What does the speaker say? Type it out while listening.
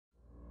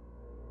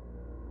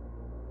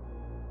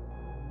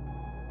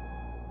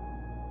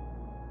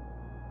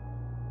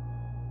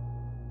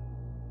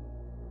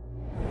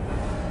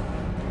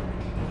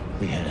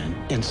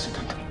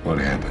incident. What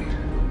happened?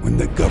 When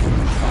the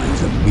government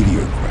finds a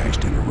meteor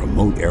crashed in a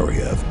remote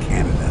area of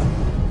Canada.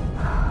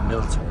 The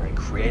military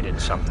created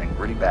something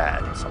really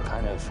bad. Some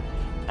kind of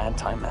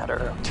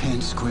antimatter.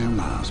 10 square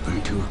miles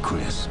burned to a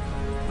crisp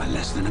by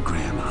less than a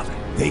gram of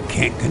it. They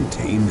can't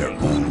contain their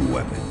own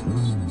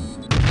weapons.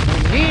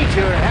 We need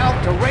your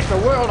help to rid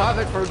the world of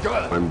it for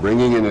good. I'm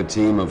bringing in a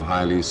team of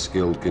highly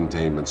skilled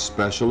containment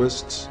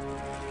specialists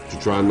to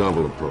try a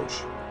novel approach.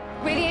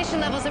 Radiation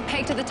levels are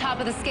pegged to the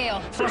top of the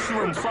scale. Flush the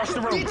room, flush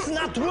the room. It's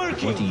not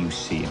working. What do you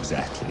see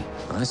exactly?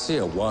 I see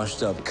a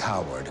washed-up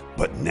coward.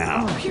 But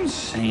now, Are you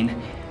insane?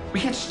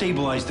 We can't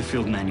stabilize the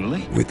field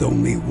manually. with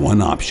only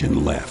one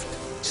option left,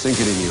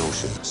 Sink it in the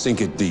ocean. Sink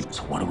it deep.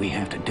 So what do we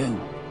have to do?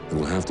 It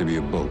will have to be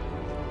a boat.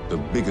 The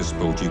biggest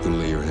boat you can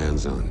lay your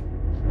hands on.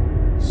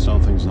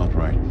 Something's not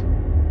right.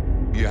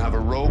 You have a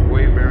rogue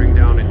wave bearing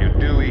down and you're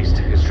due east.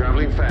 It's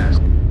traveling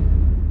fast.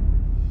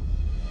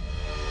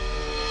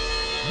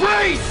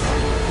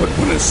 but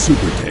when a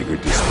super tanker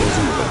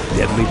disposing of a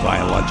deadly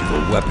biological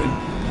weapon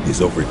is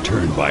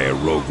overturned by a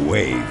rogue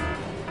wave,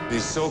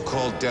 These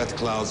so-called death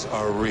clouds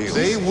are real.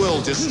 They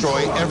will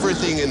destroy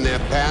everything in their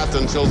path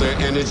until their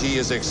energy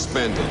is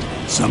expended.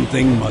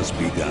 something must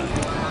be done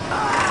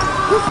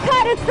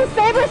Cut! It's the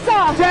saber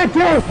saw! Jacky!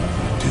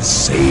 to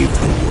save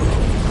the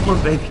world. Come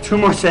on, baby. 2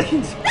 more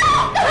seconds. No!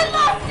 I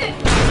lost it!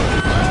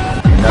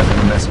 You're not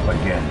gonna mess up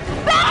again.